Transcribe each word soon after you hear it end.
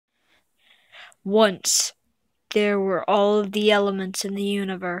Once there were all of the elements in the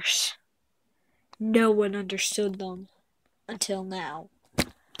universe. No one understood them until now.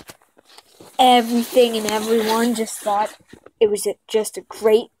 Everything and everyone just thought it was just a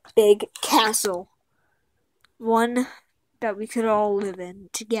great big castle. One that we could all live in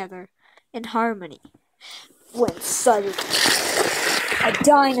together in harmony. When suddenly a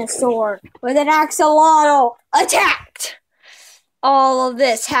dinosaur with an axolotl attacked! All of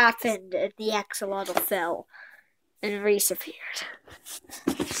this happened and the axolotl fell and Reese appeared.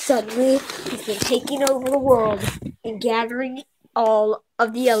 Suddenly, he's been taking over the world and gathering all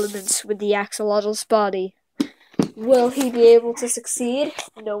of the elements with the axolotl's body. Will he be able to succeed?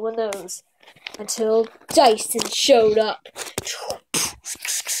 No one knows. Until Dyson showed up.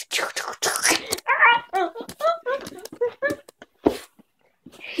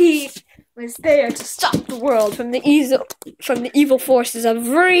 He was there to stop the world from the evil forces of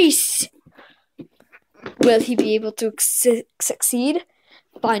Reese. Will he be able to succeed?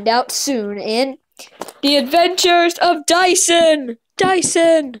 Find out soon in The Adventures of Dyson!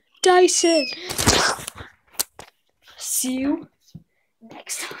 Dyson! Dyson! See you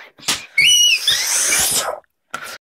next time.